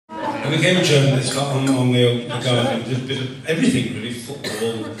became a journalist on the Guardian, did a bit of everything really,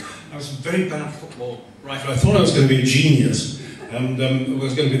 football. I was a very bad football writer. I thought I was going to be a genius, and I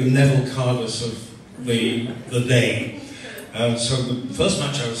was going to be the Neville Cardus of the day. So the first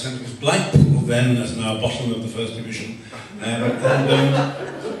match I was sent to was Blackpool, then as now bottom of the first division,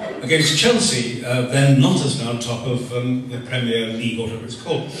 against Chelsea, then not as now top of the Premier League, or whatever it's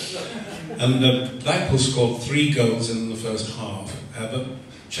called. And Blackpool scored 3 goals in the first half, but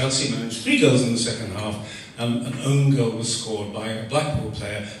Chelsea managed 3 goals in the second half, and an own goal was scored by a Blackpool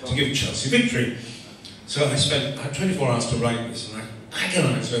player to give Chelsea victory. So I had 24 hours to write this, and I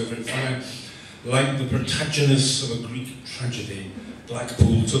agonised over it. Like the protagonists of a Greek tragedy,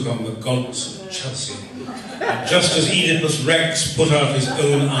 Blackpool took on the gods of Chelsea. And just as Oedipus Rex put out his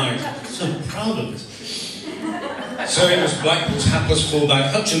own eyes, I'm so proud of this. So it was Blackpool's hapless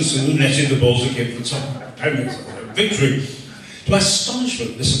fullback Hutchinson who netted the ball to give the top Premier victory. To my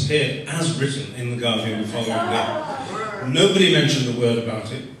astonishment, this appeared as written in the Guardian the following day. Nobody mentioned a word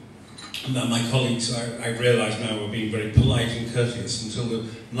about it. And that my colleagues, I realise now, were being very polite and courteous until the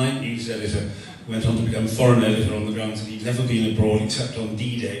night news editor went on to become foreign editor on the grounds that he'd never been abroad except on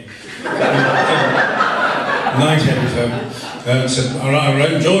D-Day. Night editor said, I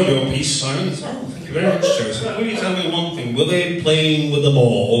enjoyed your piece, Simon. I said, oh, thank you very much, Joe. I said, will you tell me one thing? Were they playing with the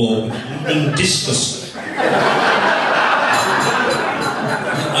ball or in discus?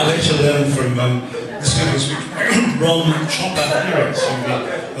 I later learned from this week, Ron Chopper Harris, who the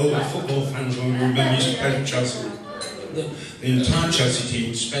older football fans will remember used to play for Chelsea. The entire Chelsea team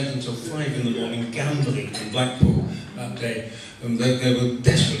was spent until 5 in the morning gambling in Blackpool that day. And they were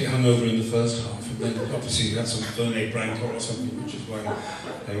desperately hungover in the first half, and then obviously they had some Fernet Branca or something, which is why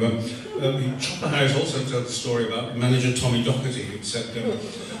they were. Chopper Harris also told the story about manager Tommy Docherty, who said,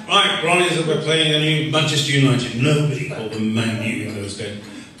 right, Ronnie, we're playing a new Manchester United. Nobody called them Man U in those days.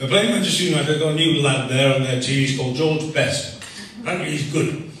 They're playing Manchester United, they've got a new lad there on their team, he's called George Best. Apparently he's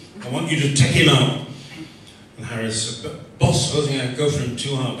good. I want you to take him out. And Harris said, but boss, supposing I go for him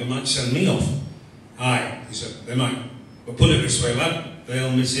too hard, they might send me off. Aye, he said, they might. But put it this way, lad,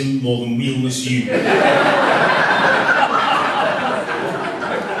 they'll miss him more than we'll miss you. I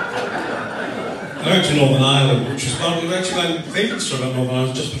went to Northern Ireland, which was actually my favourite story about Northern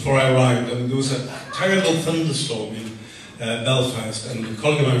Ireland just before I arrived. And there was a terrible thunderstorm in Belfast, and a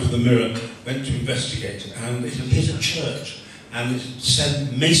colleague of mine from the Mirror went to investigate, and it had hit a church, and it had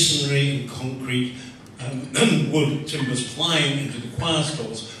sent masonry and concrete wood timbers flying into the choir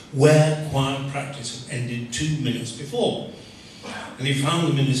stalls where choir practice had ended 2 minutes before. And he found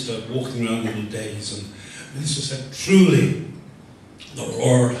the minister walking around in a daze, and the minister said, truly, the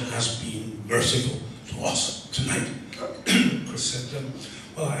Lord has been merciful to us tonight. Chris said,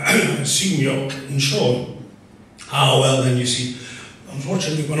 well, I assume you're insured. Ah, well then, you see,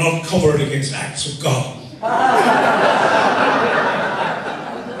 unfortunately we're not covered against acts of God.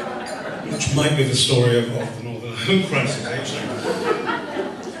 Which might be the story of the Northern Ireland crisis, actually.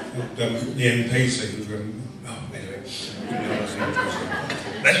 Ian Paisley, anyway.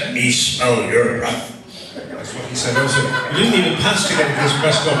 Let me smell your breath. That's what he said also. You didn't need a pass to get to this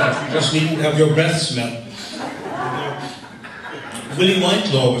press conference, you just needed to have your breath smelled. Willie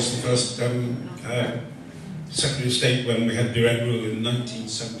Whitelaw was the first Secretary of State when we had direct rule in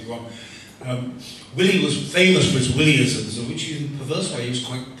 1971. Willie was famous for his Willieisms, of which in a perverse way he was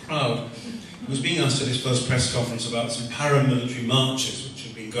quite proud. He was being asked at his first press conference about some paramilitary marches which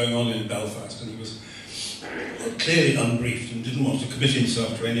had been going on in Belfast, and he was clearly unbriefed and didn't want to commit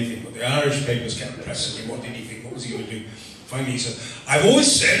himself to anything, but the Irish papers kept pressing him. What did he think? What was he going to do? Finally he said, I've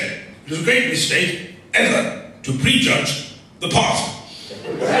always said it was a great mistake ever to prejudge the past.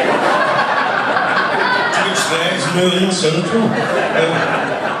 Which there is no answer at all.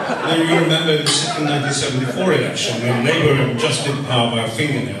 Then you remember the 1974 election when Labour had just in power by a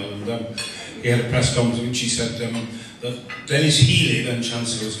fingernail, and he had a press conference in which he said that Dennis Healey, then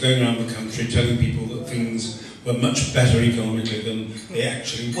Chancellor, was going around the country telling people that things were much better economically than they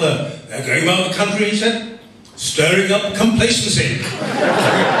actually were. They're going around the country, he said, stirring up complacency.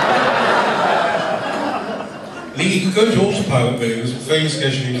 He could go to autopilot, but it was a famous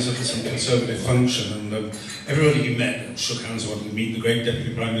occasion he was at some Conservative function, and everybody he met shook hands and wanted to meet the great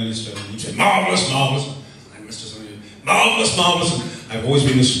Deputy Prime Minister, and he'd say, marvellous, marvellous. And Mr. Somebody, marvellous, marvellous. And I've always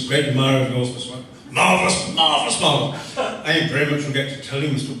been a great admirer of yours, Mr. White. Marvellous, marvellous, marvellous. I very much regret to tell you,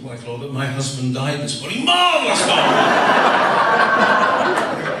 Mr. Whitelaw, that my husband died this morning. Marvellous, marvellous.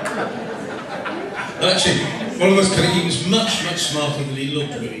 Actually, one of those kind of, he was much, much smarter than he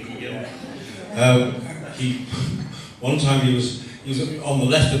looked, really. One time he was on the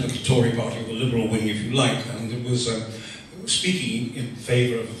left of the Tory party, the Liberal wing, if you like, and it was speaking in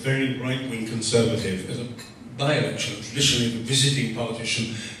favour of a very right-wing Conservative at a by-election. Traditionally, the visiting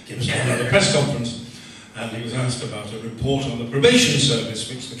politician gives another press conference, and he was asked about a report on the probation service,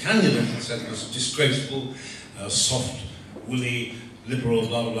 which the candidate had said was disgraceful, soft, woolly, liberal,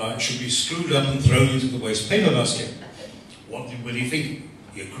 blah, blah, blah. It should be screwed up and thrown into the waste paper basket. What did Willie think?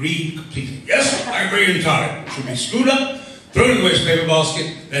 He agreed completely. Yes, I agree entirely. It should be screwed up, thrown in the waste paper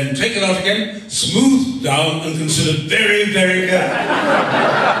basket, then taken out again, smoothed down, and considered very, very carefully.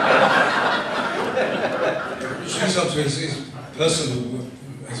 Shows up to his person who,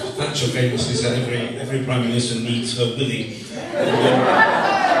 as Thatcher famously said, every Prime Minister needs her Willie.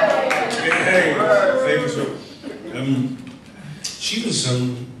 Famous one. She was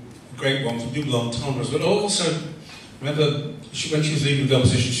a great one for double entendres, but also, remember, when she was leaving the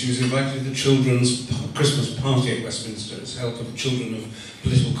opposition, she was invited to the children's Christmas party at Westminster. It's held for the children of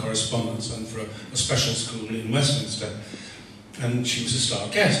political correspondents and for a special school in Westminster. And she was a star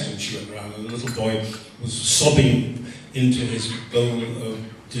guest, and she went around, and the little boy was sobbing into his bowl of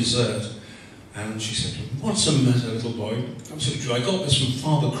dessert. And she said to him, "What's the matter, little boy?" Absolutely true. I got this from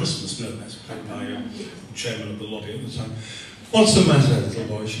Father Christmas, no less, played by chairman of the lobby at the time. "What's the matter, little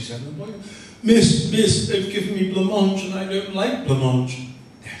boy?" she said. And the boy, Miss, they've given me blancmange and I don't like blancmange."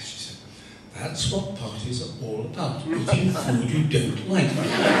 "Yes," she said, "that's what parties are all about, eating food you don't like."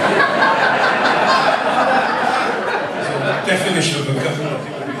 So the definition of a government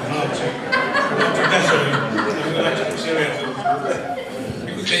would be hard to better.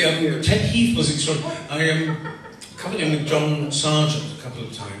 Ted Heath was extraordinary. I covered him with John Sargent a couple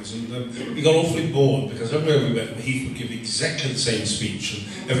of times, and we got awfully bored because everywhere we went, Heath would give exactly the same speech, and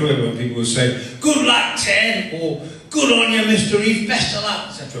everywhere we went, people would say, "Good luck, Ted," or "Good on you, Mr. Heath, best of luck,"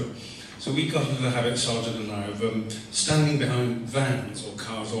 etc. So we got into the habit, Sargent and I, of standing behind vans or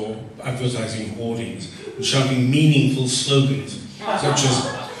cars or advertising hoardings and shouting meaningful slogans, such as,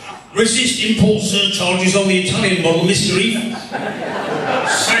 "Resist import surcharges on the Italian model, Mr. Heath."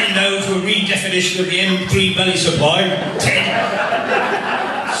 "Say no to a redefinition of the M3 money supply, Ted."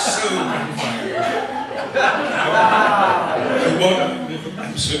 So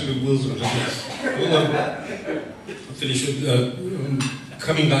absolutely bewildered. I'll finish with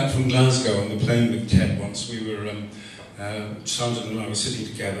coming back from Glasgow on the plane with Ted once. We were, Sargent and I were sitting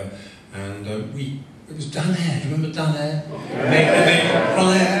together, and it was Dan Air. Do you remember Dan Air? Made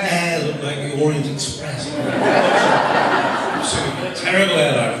Ryan Air look like the Orient Express. Absolutely terrible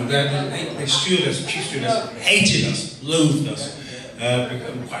airline. And the stewardess, chief stewardess, hated us, loathed us,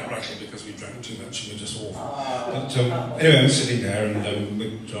 quite rightly because we drank too much and we were just awful. But anyway, I'm sitting there and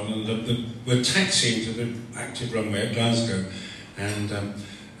with John, and we're taxiing to the active runway at Glasgow, and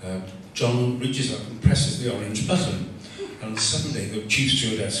John reaches up and presses the orange button. And suddenly the chief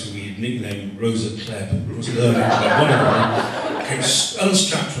stewardess, who we had nicknamed Rosa Klebb, was learning Club, one of them, came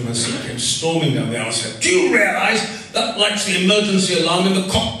unstrapped from her seat, came storming down the aisle and said, "Do you realise that lights the emergency alarm in the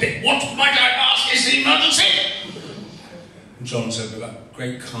cockpit? What, might I ask, is the emergency?" And John said, with that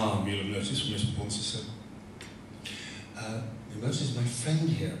great calm you'll have noticed from his performance, he said, "The emergency is my friend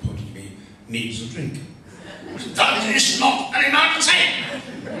here, pointing to me, needs a drink." "That is not an emergency!"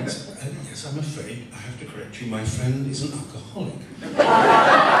 "Yes, I'm afraid I have to correct you. My friend is an alcoholic." "When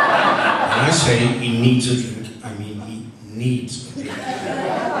I say he needs a drink, I mean he needs a drink."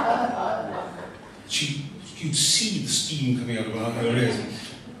 You'd see the steam coming out of her ears.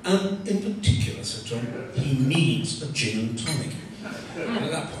 "And in particular," said John, "he needs a gin and tonic." And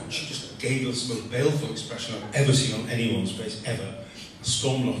at that point, she just gave us the most baleful expression I've ever seen on anyone's face, ever.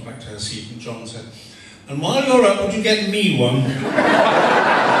 Stormed off back to her seat, and John said, "And while you're up, would you get me one?"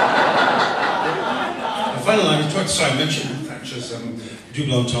 The final line, I mentioned Thatcher's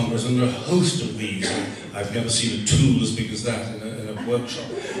double entendres, and there are a host of these. I've never seen a tool as big as that in a workshop.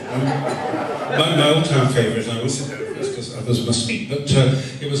 My all-time favourite, and I will sit there first because others must speak, but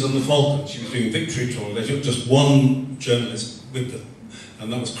it was on the Falklands. She was doing a victory tour. They took just one journalist with them,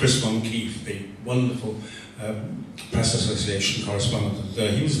 and that was Chris Monkeefe, the wonderful Press Association correspondent.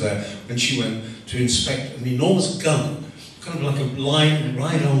 He was there when she went to inspect an enormous gun, kind of like a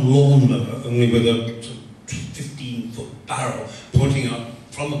ride-on lawnmower, only with a 15-foot barrel pointing out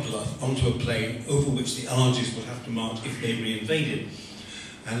from a bluff onto a plain over which the Argies would have to march if they re-invaded.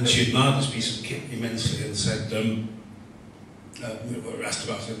 And she admired this piece of kit immensely and said, we were asked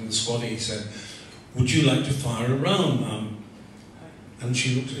about it in the squad, he said, "Would you like to fire a round, ma'am?" And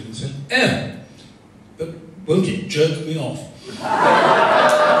she looked at him and said, "Yeah, but won't it jerk me off?"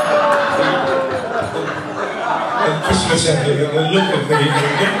 And Christopher said, the look of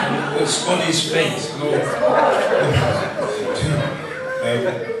the squaddy's face and all.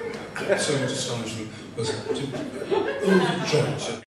 So much astonishment was overjoyed.